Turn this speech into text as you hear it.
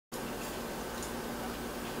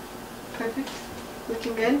Perfect.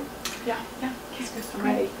 Looking good? Yeah. It's good. I'm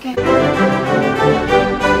ready. Okay.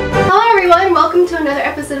 Hello everyone, welcome to another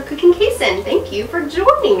episode of Cooking Casen. Thank you for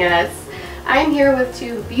joining us. I'm here with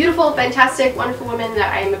two beautiful, fantastic, wonderful women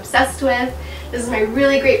that I am obsessed with. This is my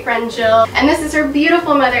really great friend Jill, and this is her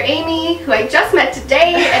beautiful mother Amy, who I just met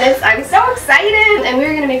today, and I'm so excited! And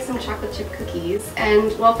we're gonna make some chocolate chip cookies.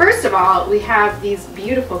 And well, first of all, we have these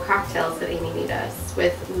beautiful cocktails that Amy made us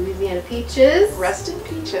with Louisiana peaches. Rest in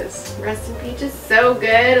peaches. Rest in peaches, so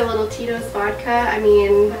good. A little Tito's vodka. I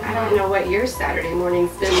mean, I don't know what your Saturday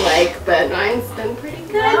morning's been like, but mine's been pretty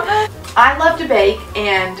good. I love to bake,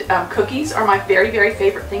 and cookies are my very, very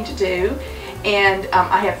favorite thing to do. And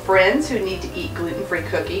I have friends who need to eat gluten-free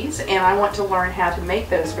cookies, and I want to learn how to make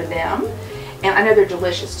those for them. And I know they're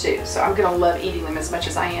delicious too, so I'm gonna love eating them as much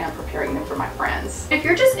as I am preparing them for my friends. If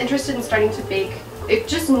you're just interested in starting to bake, if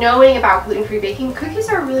just knowing about gluten-free baking, cookies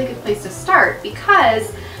are a really good place to start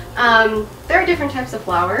because there are different types of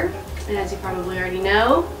flour, and as you probably already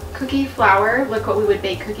know, cookie flour, like what we would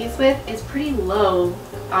bake cookies with, is pretty low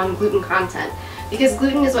on gluten content. Because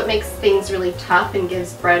gluten is what makes things really tough and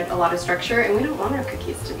gives bread a lot of structure, and we don't want our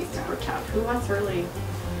cookies to be super tough. Who wants really,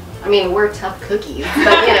 I mean, we're tough cookies,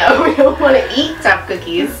 but you know, we don't want to eat tough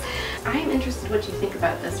cookies. I'm interested what you think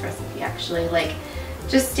about this recipe actually. Like,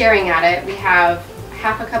 just staring at it, we have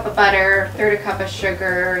half a cup of butter, third a cup of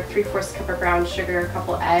sugar, 3/4 cup of brown sugar, a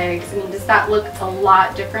couple eggs. I mean, does that look a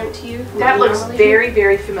lot different to you? That looks very,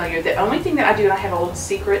 very familiar. The only thing that I do, and I have a little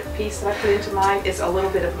secret piece that I put into mine, is a little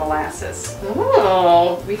bit of molasses.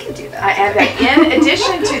 Oh, we could do that. I add that in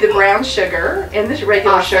addition to the brown sugar and the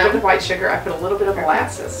regular sugar, the white sugar, I put a little bit of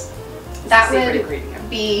molasses. That secret would ingredient.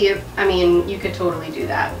 be, I mean, you could totally do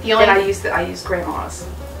that. And I use grandma's.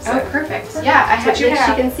 So. Oh, perfect. Yeah, I have, she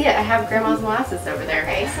can see it. I have grandma's molasses over there.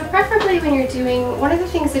 Okay, so preferably when you're doing, one of the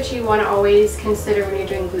things that you want to always consider when you're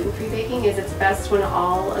doing gluten-free baking is it's best when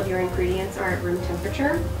all of your ingredients are at room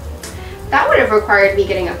temperature. That would have required me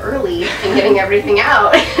getting up early and getting everything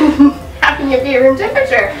out and having it be at room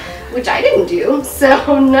temperature, which I didn't do.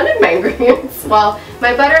 So none of my ingredients, well,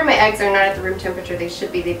 my butter and my eggs are not at the room temperature they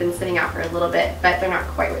should be. They've been sitting out for a little bit, but they're not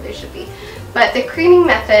quite where they should be. But the creaming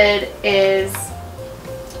method is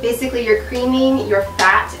basically you're creaming your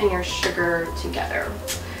fat and your sugar together.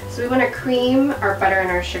 So we want to cream our butter and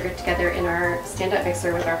our sugar together in our stand-up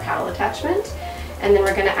mixer with our paddle attachment. And then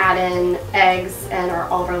we're going to add in eggs and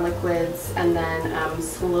all of our liquids, and then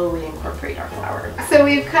slowly incorporate our flour. So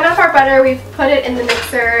we've cut up our butter, we've put it in the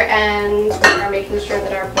mixer, and we are making sure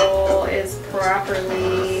that our bowl is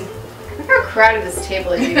properly... Look how crowded this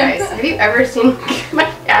table is, you guys. Have you ever seen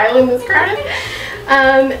my island this crowded?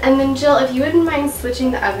 And then Jill, if you wouldn't mind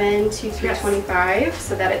switching the oven to 325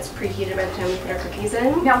 so that it's preheated by the time we put our cookies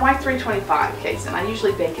in. Now why 325, Casen? I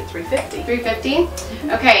usually bake at 350.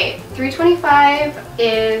 350? Okay, 325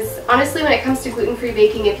 is, honestly when it comes to gluten-free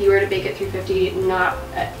baking, if you were to bake at 350,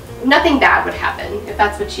 nothing bad would happen if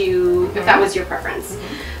that's what you, if that was your preference.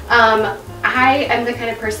 I am the kind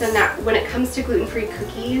of person that when it comes to gluten-free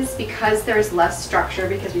cookies, because there's less structure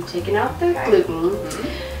because we've taken out the gluten,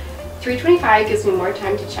 325 gives me more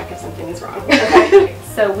time to check if something is wrong. Okay.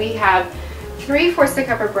 So we have 3/4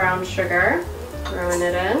 cup of brown sugar, throwing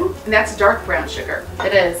it in. And that's dark brown sugar.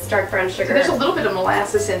 It is dark brown sugar. So there's a little bit of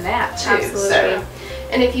molasses in that too. Absolutely. So.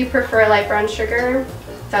 And if you prefer light brown sugar,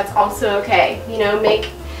 that's also okay. You know,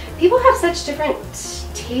 people have such different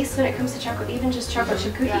tastes when it comes to chocolate, even just chocolate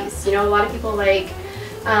chip cookies. Yeah. You know, a lot of people like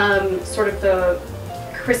sort of the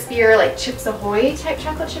crispier, like Chips Ahoy type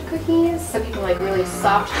chocolate chip cookies. Some people like really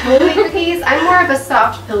soft, pillowy cookies. I'm more of a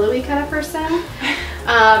soft, pillowy kind of person.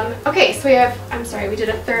 Okay, so we have, I'm sorry, we did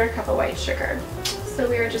a 1/3 cup of white sugar. So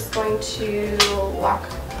we are just going to lock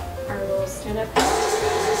our little stand-up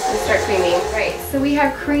and start creaming. Right, so we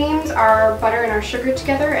have creamed our butter and our sugar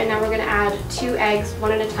together, and now we're going to add 2 eggs,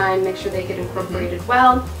 one at a time, make sure they get incorporated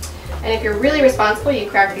well. And if you're really responsible, you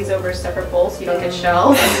crack these over separate bowls so you don't get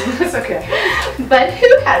shells. It's okay. But who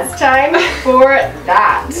has time for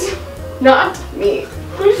that? Not me.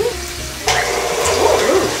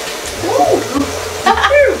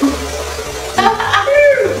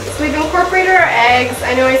 So we've incorporated our eggs.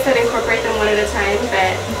 I know I said incorporate them one at a time,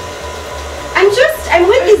 but I'm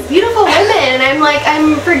with these beautiful women, and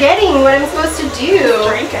I'm forgetting what I'm supposed to do.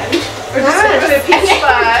 Drinking. We're just doing a peach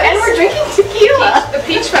fuzz. And we're drinking tequila. The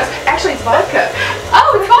peach fuzz. Actually, it's vodka.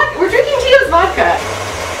 Oh, it's vodka. We're drinking Tito's vodka.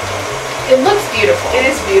 It looks beautiful. It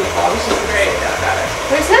is beautiful. I was just going to say that about it.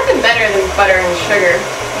 There's nothing better than butter and sugar,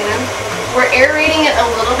 you know? We're aerating it a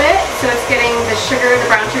little bit, so it's getting the sugar, the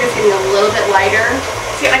brown sugar is getting a little bit lighter.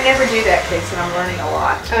 See, I never do that, Casen. I'm learning a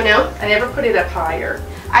lot. Oh, no? I never put it up higher.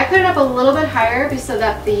 I put it up a little bit higher so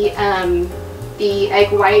that the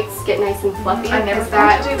egg whites get nice and fluffy. I never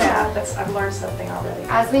thought to do that. I've learned something already.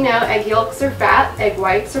 As we know, egg yolks are fat, egg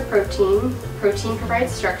whites are protein. Protein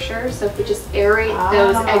provides structure, so if we just aerate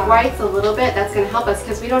those egg whites a little bit, that's going to help us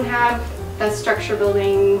because we don't have that structure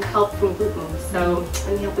building help from gluten. So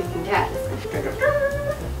any help we can get.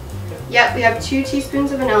 Yep, we have 2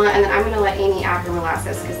 teaspoons of vanilla, and then I'm going to let Amy add her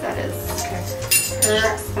molasses because that is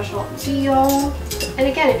her special deal. And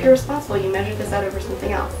again, if you're responsible, you measure this out over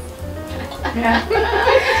something else. Yeah.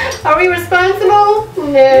 Are we responsible?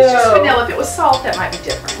 No. It's just vanilla. If it was salt, that might be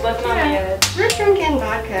different. Living on the edge. We're drinking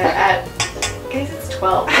vodka at, guys, it's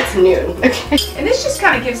 12. It's noon. Okay. And this just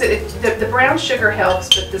kind of gives it, the brown sugar helps,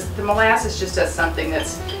 but the molasses just does something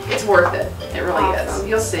it's worth it. It really is.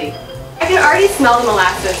 You'll see. I can already smell the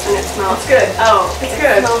molasses and it smells good. Oh, it's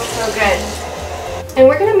good. It smells so good. And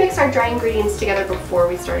we're going to mix our dry ingredients together before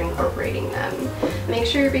we start incorporating them. Make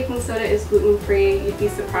sure your baking soda is gluten-free. You'd be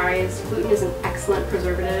surprised. Gluten is an excellent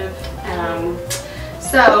preservative.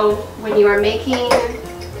 So when you are making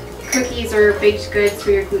cookies or baked goods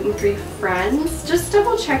for your gluten-free friends, just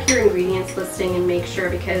double check your ingredients listing and make sure,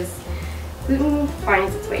 because gluten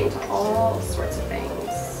finds its way into all sorts of things.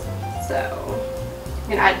 So I'm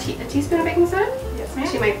going to add a teaspoon of baking soda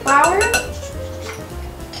to my flour.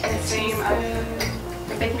 And same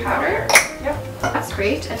of baking powder. Yep. That's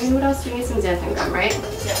great. And then what else do we need? Some xanthan gum, right?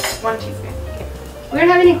 Yes, 1 teaspoon. We don't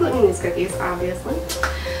have any gluten in these cookies, obviously.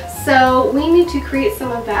 So we need to create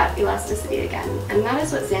some of that elasticity again. And that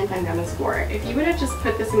is what xanthan gum is for. If you would have just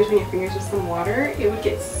put this in between your fingers with some water, it would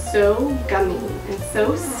get so gummy and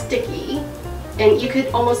so sticky. And you could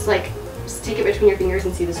almost like just take it between your fingers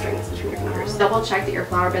and see the strings between your fingers. Double check that your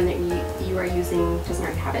flour blend that you are using doesn't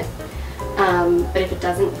already have it. But if it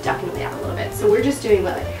doesn't, definitely add a little bit. So we're just doing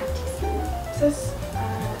what, like a half teaspoon? Is this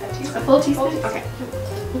a teaspoon? A full teaspoon? Okay.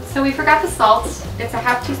 So we forgot the salt. It's a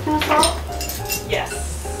half teaspoon of salt. Yes.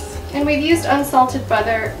 And we've used unsalted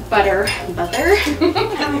butter. Butter?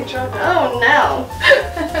 Oh no.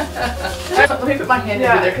 Let me put my hand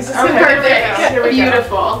over there because it's perfect. Here we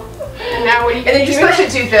Beautiful. Go. And now what are you And then you're supposed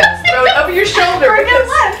to do this. Throw it over your shoulder.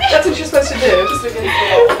 That's what you're supposed to do. Just begin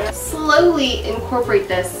to slowly incorporate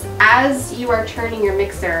this as you are turning your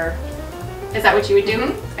mixer. Is that what you would do?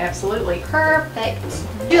 Mm-hmm. Absolutely. Perfect.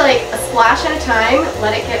 Do like a splash at a time,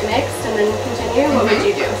 let it get mixed, and then continue. What would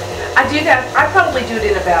you do? I do that. I probably do it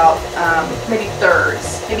in about maybe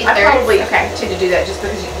thirds. Maybe I thirds? probably Okay. tend to do that just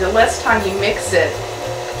because the less time you mix it,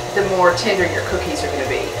 the more tender your cookies are going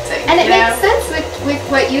to be. So, And it makes sense with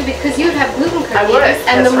what you, because you have gluten cookies, I would.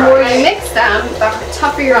 and the That's more right. you mix them, the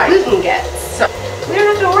tougher your gluten gets. So we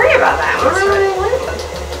don't have to worry about that.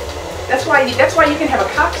 that's why you can have a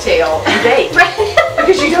cocktail and bake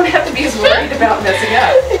because you don't have to be as worried about messing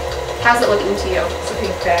up. How's it looking to you? It's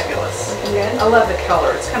looking fabulous. Looking good? I love the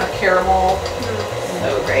color. It's kind of caramel.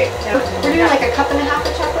 So great. We're doing like a cup and a half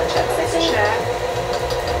of chocolate chips, I think. check.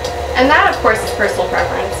 And that, of course, is personal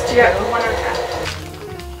preference too. Yeah,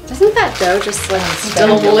 1.5. Doesn't that dough just look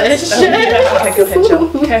delicious? Oh, yeah. Okay, go ahead, Jill.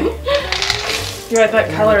 Okay. Yeah,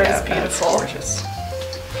 that color is That's beautiful. gorgeous.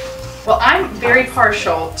 Well, I'm very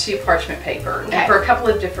partial to parchment paper, Okay. and for a couple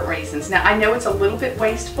of different reasons. Now, I know it's a little bit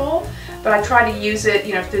wasteful, but I try to use it,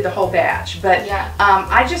 through the whole batch. But Yeah.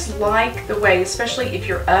 I just like the way, especially if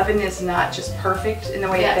your oven is not just perfect in the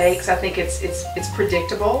way Yes. it bakes. I think it's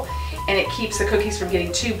predictable, and it keeps the cookies from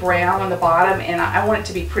getting too brown on the bottom. And I want it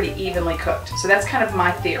to be pretty evenly cooked. So that's kind of my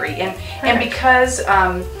theory. And because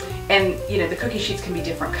the cookie sheets can be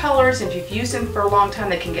different colors, and if you've used them for a long time,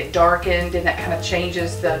 they can get darkened, and that kind of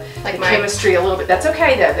changes the chemistry a little bit. That's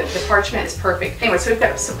okay though. The parchment is perfect. Anyway, so we've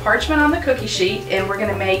got some parchment on the cookie sheet, and we're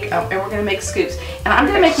gonna make scoops. And I'm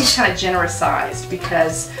gonna make these kind of generous sized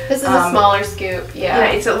because This is a smaller scoop. yeah,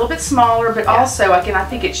 it's a little bit smaller, but also again, I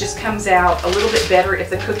think it just comes out a little bit better if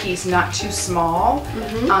the cookie's not too small.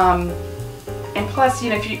 And plus,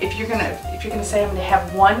 if you're gonna say I'm gonna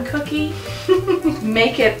have one cookie,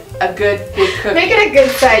 make it a good big cookie. Make it a good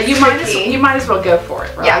size You cookie. might as well go for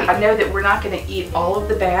it, right? Yeah. I know that we're not gonna eat all of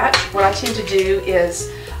the batch. What I tend to do is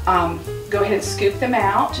go ahead and scoop them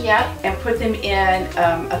out. Yeah. And put them in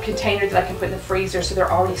a container that I can put in the freezer, so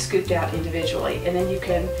they're already scooped out individually. And then you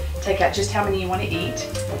can take out just how many you want to eat.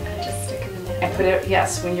 Just stick them in there. And put it,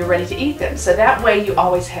 when you're ready to eat them. So that way you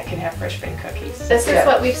always can have fresh baked cookies. This is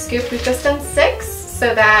what we've scooped. We've just done 6,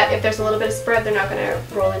 so that if there's a little bit of spread, they're not going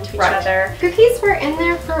to roll into each other. Cookies were in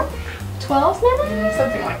there for 12 minutes?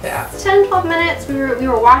 Something like that. 10, 12 minutes. We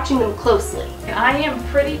were watching them closely. And I am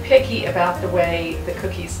pretty picky about the way the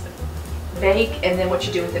cookies bake and then what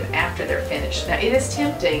you do with them after they're finished. Now it is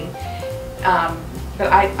tempting, but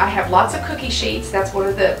But I have lots of cookie sheets. That's one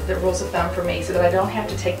of the rules of thumb for me, so that I don't have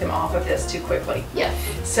to take them off of this too quickly. Yes.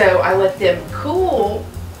 So I let them cool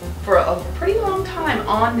for a pretty long time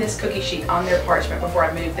on this cookie sheet, on their parchment, before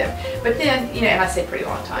I move them. But then, you know, and I say pretty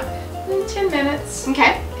long time, 10 minutes.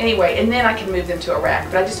 Okay. Anyway, and then I can move them to a rack.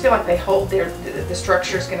 But I just feel like they hold the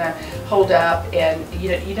structure's gonna hold up, and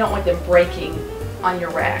you don't want them breaking on your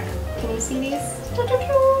rack. Can you see these?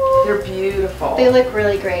 They're beautiful. They look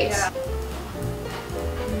really great. Yeah.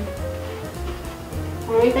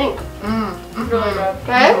 What do you think? Really good.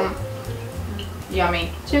 Good?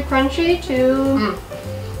 Yummy. Too crunchy, too...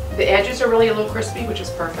 The edges are really a little crispy, which is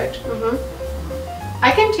perfect.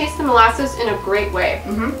 I can taste the molasses in a great way.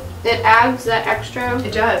 It adds that extra...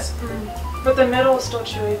 It does. But the middle is still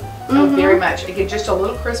chewy. Oh, very much. It gets just a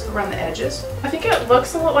little crisp around the edges. I think it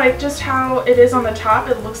looks a little like just how it is on the top.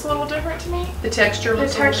 It looks a little different to me. The texture The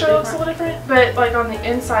looks texture a looks a little different, but like on the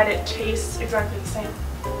inside, it tastes exactly the same.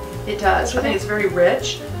 It does. I think it's very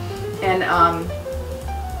rich, and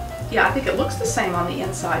yeah, I think it looks the same on the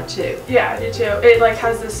inside too. Yeah, I do too. It like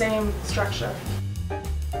has the same structure.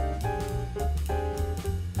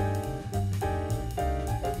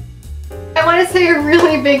 I want to say a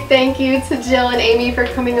really big thank you to Jill and Amy for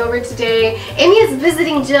coming over today. Amy is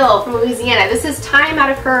visiting Jill from Louisiana. This is time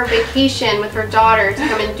out of her vacation with her daughter to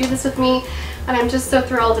come and do this with me, and I'm just so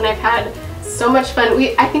thrilled, and I've had so much fun.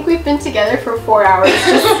 I think we've been together for 4 hours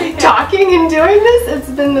just talking and doing this. It's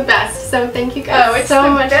been the best. So thank you guys so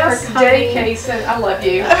much for coming. Day, Casen. I love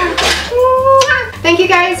you. Thank you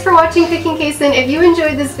guys for watching Cooking Casen. If you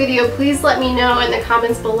enjoyed this video, please let me know in the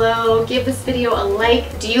comments below. Give this video a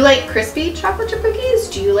like. Do you like crispy chocolate chip cookies?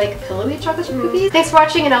 Do you like pillowy chocolate chip cookies? Thanks for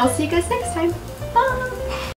watching, and I will see you guys next time. Bye!